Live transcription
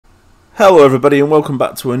Hello everybody and welcome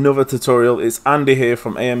back to another tutorial. It's Andy here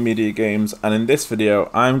from AM Media Games, and in this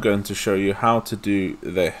video I'm going to show you how to do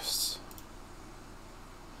this.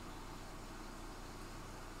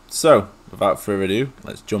 So without further ado,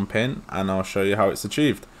 let's jump in and I'll show you how it's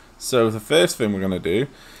achieved. So the first thing we're going to do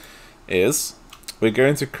is we're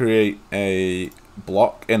going to create a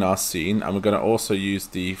block in our scene, and we're going to also use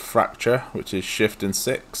the fracture, which is Shift and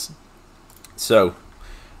 6. So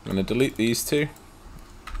I'm going to delete these two,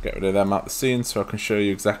 get rid of them out the scene so I can show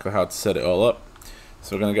you exactly how to set it all up.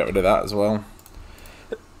 So we're going to get rid of that as well.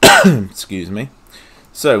 Excuse me.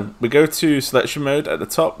 So we go to selection mode at the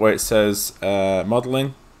top where it says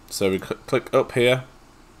modeling. So we click up here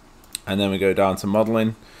and then we go down to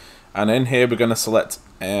modeling, and in here we're going to select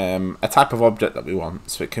a type of object that we want.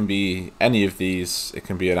 So it can be any of these. It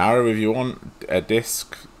can be an arrow if you want, a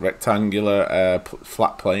disc, rectangular,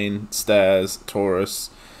 flat plane, stairs, torus,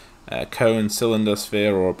 cone, cylinder,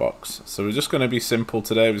 sphere, or a box. So we're just going to be simple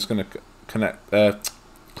today. We're just going to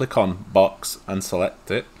click on box and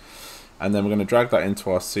select it, and then we're going to drag that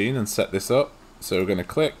into our scene and set this up. So we're going to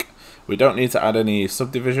click. We don't need to add any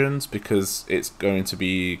subdivisions because it's going to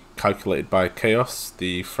be calculated by chaos,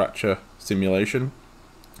 the fracture simulation.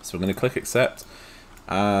 So we're going to click accept,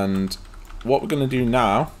 and what we're going to do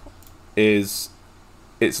now is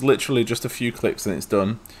it's literally just a few clicks and it's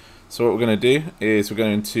done. So what we're going to do is we're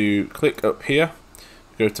going to click up here,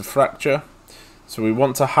 go to fracture. So we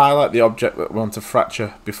want to highlight the object that we want to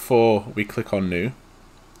fracture before we click on new.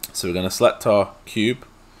 So we're going to select our cube,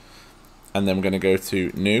 and then we're going to go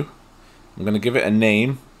to new. I'm going to give it a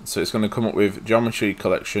name, so it's going to come up with geometry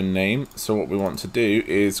collection name. So what we want to do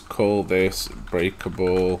is call this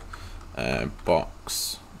breakable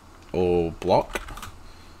box or block.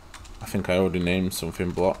 I think I already named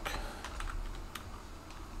something block.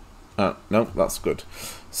 Oh, no, that's good.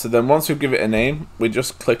 So then once we give it a name, we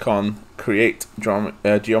just click on create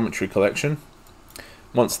geometry collection.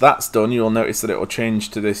 Once that's done, you'll notice that it will change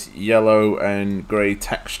to this yellow and grey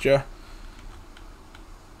texture,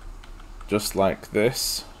 just like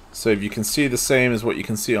this. So if you can see the same as what you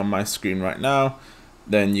can see on my screen right now,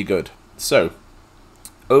 then you're good. So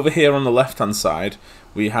over here on the left hand side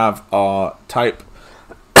we have our type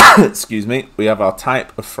excuse me, we have our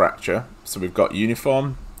type of fracture. So we've got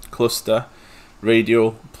uniform, cluster,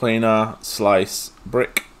 radial, planar, slice,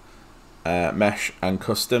 brick, mesh, and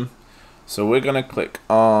custom. So we're going to click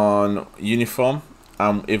on uniform,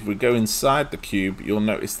 and if we go inside the cube, you'll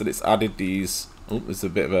notice that it's added these. Oh, there's a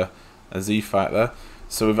bit of a Z fight there.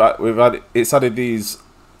 So it's added these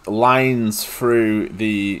lines through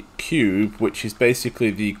the cube, which is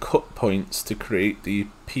basically the cut points to create the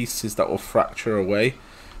pieces that will fracture away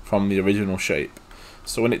from the original shape.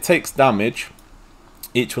 So when it takes damage,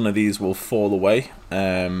 each one of these will fall away,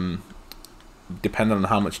 depending on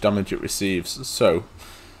how much damage it receives. So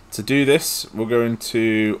to do this, we're going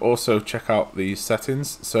to also check out the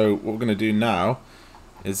settings. So what we're going to do now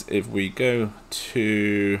is if we go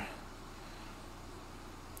to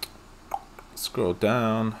scroll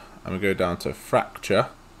down and we go down to fracture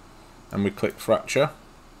and we click fracture,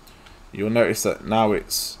 you'll notice that now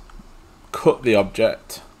it's cut the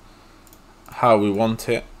object how we want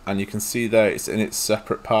it, and you can see there it's in its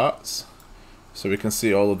separate parts. So we can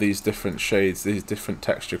see all of these different shades, these different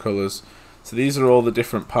texture colors. So these are all the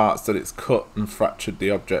different parts that it's cut and fractured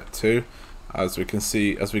the object to. As we can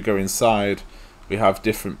see, as we go inside, we have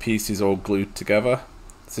different pieces all glued together.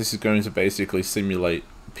 So this is going to basically simulate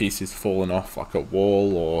pieces falling off, like a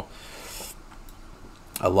wall or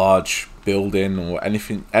a large building or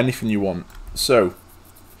anything you want. So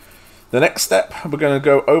the next step, we're going to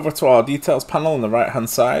go over to our details panel on the right hand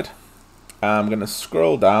side. I'm going to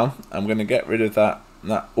scroll down. I'm going to get rid of that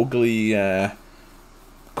ugly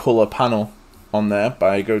color panel on there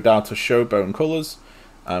by go down to show bone colors.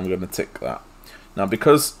 I'm going to tick that. Now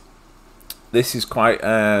because this is quite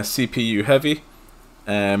CPU heavy,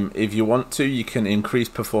 if you want to, you can increase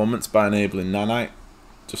performance by enabling nanite,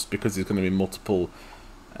 just because there's going to be multiple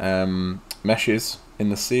meshes in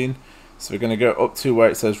the scene. So we're going to go up to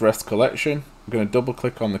where it says rest collection. We're going to double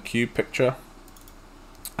click on the cube picture,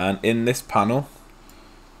 and in this panel,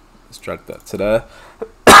 let's drag that to there.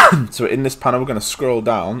 So in this panel we're going to scroll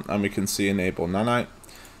down and we can see enable nanite.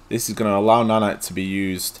 This is going to allow nanite to be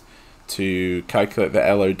used to calculate the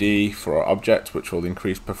LOD for our object, which will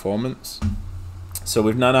increase performance. So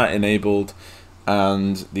with nanite enabled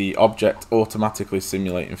and the object automatically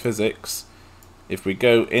simulating physics, if we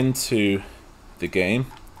go into the game,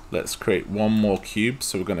 let's create one more cube.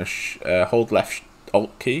 So we're going to hold left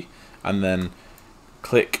alt key and then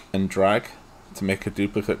click and drag to make a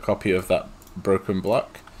duplicate copy of that broken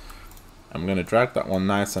block. I'm going to drag that one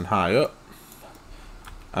nice and high up,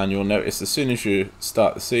 and you'll notice as soon as you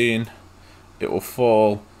start the scene, it will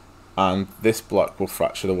fall, and this block will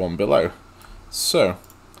fracture the one below. So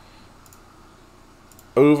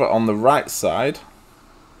over on the right side,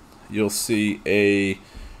 you'll see a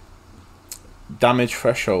damage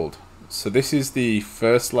threshold. So this is the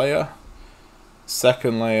first layer,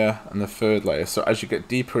 second layer, and the third layer. So as you get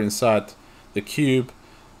deeper inside the cube,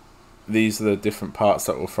 these are the different parts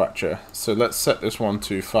that will fracture. So let's set this one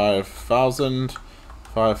to 5,000,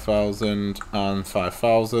 5,000, and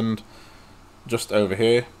 5,000, just over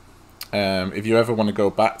here. If you ever want to go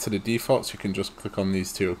back to the defaults, you can just click on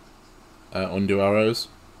these two undo arrows.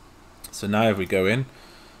 So now if we go in,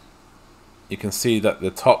 you can see that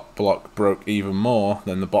the top block broke even more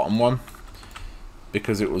than the bottom one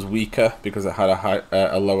because it was weaker, because it had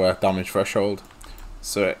a lower damage threshold.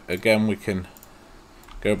 So again, we can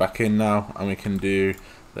go back in now, and we can do,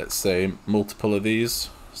 let's say, multiple of these.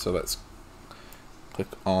 So let's click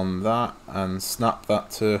on that and snap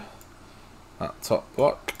that to that top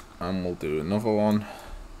block, and we'll do another one,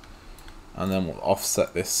 and then we'll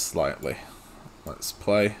offset this slightly. Let's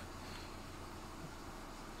play.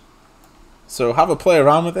 So have a play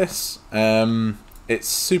around with this. It's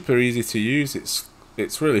super easy to use.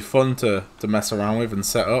 It's really fun to mess around with and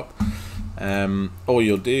set up. All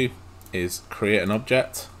you'll do is create an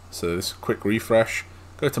object. So this quick refresh,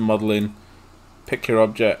 go to modeling, pick your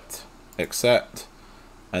object, accept,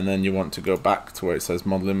 and then you want to go back to where it says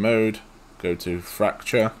modeling mode, go to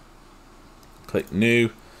fracture, click new.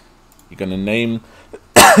 You're gonna name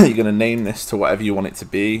this to whatever you want it to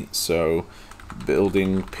be. So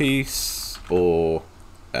building piece or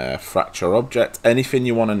fracture object, anything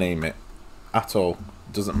you want to name it at all,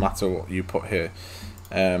 doesn't matter what you put here.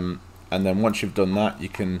 And then once you've done that, you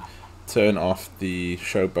can turn off the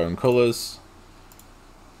show bone colors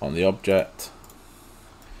on the object,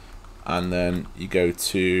 and then you go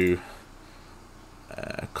to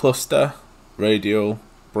cluster, radial,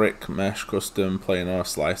 brick, mesh, custom, planar,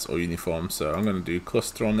 slice, or uniform. So I'm going to do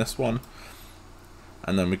cluster on this one,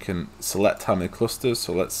 and then we can select how many clusters.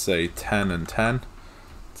 So let's say 10 and 10.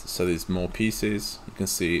 So there's more pieces. You can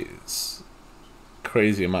see it's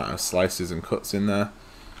crazy amount of slices and cuts in there.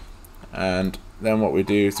 And then what we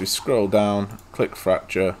do is we scroll down, click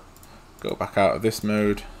fracture, go back out of this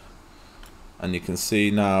mode, and you can see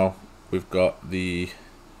now we've got this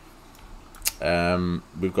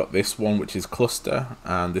one which is cluster,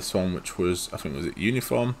 and this one which was, I think, was it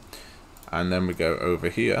uniform. And then we go over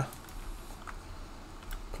here,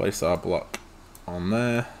 place our block on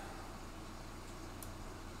there,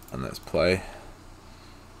 and let's play.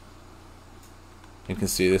 You can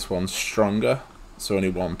see this one's stronger, so only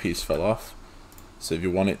one piece fell off. So if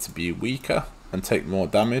you want it to be weaker and take more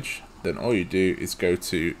damage, then all you do is go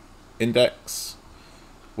to index,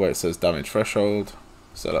 where it says damage threshold,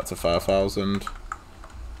 set that to 5,000.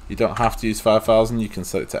 You don't have to use 5,000, you can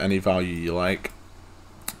set it to any value you like.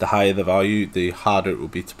 The higher the value, the harder it will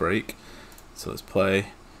be to break. So let's play,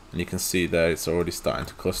 and you can see there it's already starting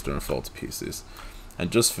to cluster and fall to pieces.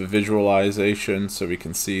 And just for visualization, so we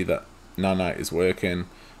can see that nanite is working,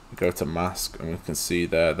 we go to mask, and we can see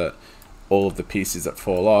there that all of the pieces that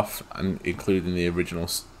fall off, and including the original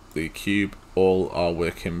the cube, all are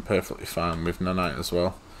working perfectly fine with nanite as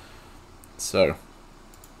well. So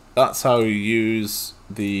that's how you use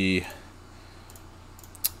the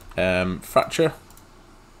fracture,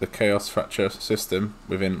 the chaos fracture system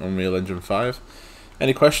within Unreal Engine 5.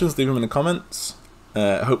 Any questions, leave them in the comments.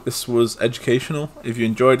 I hope this was educational. If you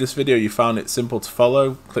enjoyed this video, you found it simple to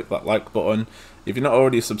follow, click that like button. If you're not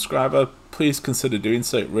already a subscriber, please consider doing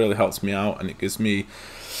so. It really helps me out, and it gives me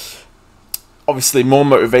obviously more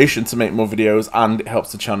motivation to make more videos, and it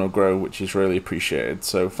helps the channel grow, which is really appreciated.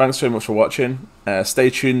 So thanks very much for watching. Stay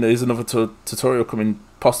tuned, there's another tutorial coming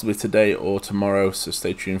possibly today or tomorrow, so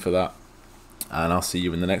stay tuned for that, and I'll see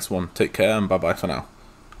you in the next one. Take care, and bye bye for now.